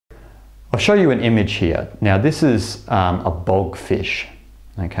I'll show you an image here. Now this is a bogfish,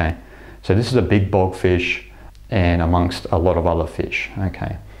 okay? So this is a big bogfish and amongst a lot of other fish,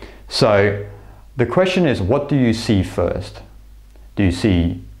 okay? So the question is, what do you see first? Do you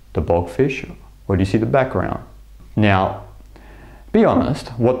see the bogfish or do you see the background? Now, be honest,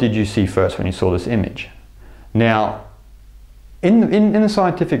 what did you see first when you saw this image? Now, in the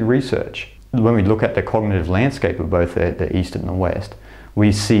scientific research, when we look at the cognitive landscape of both the East and the West,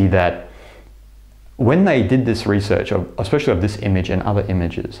 we see that when they did this research, especially of this image and other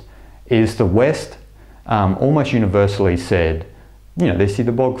images, is the West almost universally said, you know, they see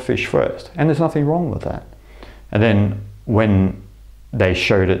the bogfish first, and there's nothing wrong with that. And then when they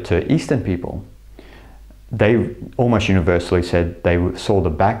showed it to Eastern people, they almost universally said they saw the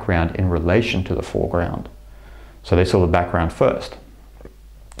background in relation to the foreground. So they saw the background first.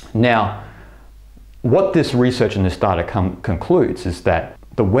 Now, what this research and this data concludes is that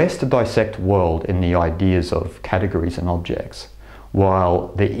the West dissect world in the ideas of categories and objects, while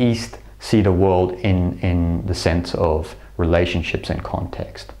the East see the world in the sense of relationships and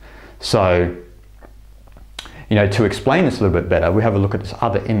context. So, you know, to explain this a little bit better, we have a look at this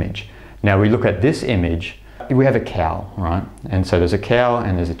other image. Now we look at this image, we have a cow, right? And so there's a cow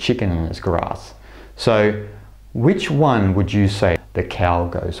and there's a chicken and there's grass. So which one would you say the cow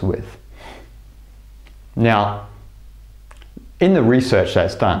goes with? Now, in the research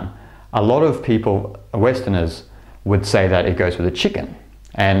that's done, a lot of people, Westerners, would say that it goes with the chicken,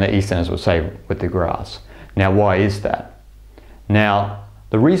 and the Easterners would say with the grass. Now, why is that? Now,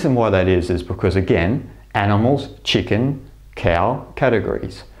 the reason why that is because, again, animals, chicken, cow,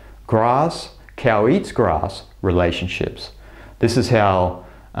 categories. Grass, cow eats grass, relationships. This is how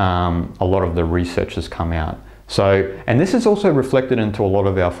a lot of the research has come out. So, and this is also reflected into a lot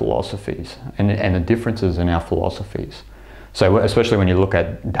of our philosophies and the differences in our philosophies. So especially when you look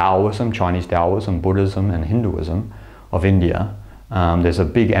at Taoism, Chinese Taoism, Buddhism and Hinduism of India, there's a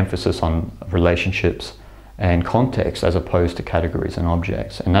big emphasis on relationships and context as opposed to categories and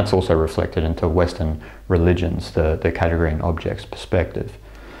objects. And that's also reflected into Western religions, the category and objects perspective.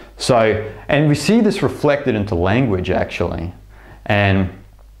 So, and we see this reflected into language actually. And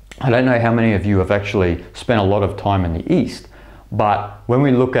I don't know how many of you have actually spent a lot of time in the East, but when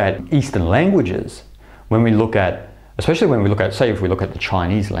we look at Eastern languages, when we look at, especially when we look at, say if we look at the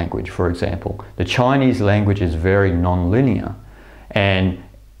Chinese language, for example, the Chinese language is very non-linear. And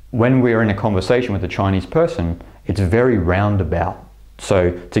when we're in a conversation with a Chinese person, it's very roundabout.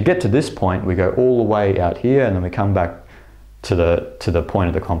 So to get to this point, we go all the way out here and then we come back to the point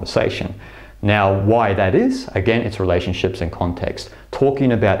of the conversation. Now, why that is, again, it's relationships and context,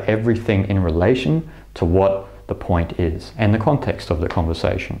 talking about everything in relation to what the point is and the context of the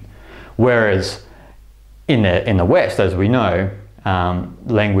conversation. Whereas in the West, as we know,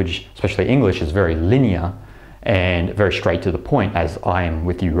 language, especially English, is very linear and very straight to the point, as I am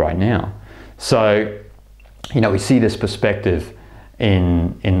with you right now. So, you know, we see this perspective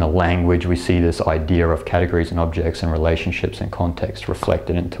in the language, we see this idea of categories and objects and relationships and context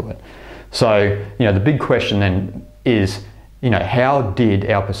reflected into it. So, you know, the big question then is, you know, how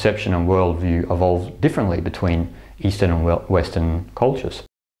did our perception and worldview evolve differently between Eastern and Western cultures?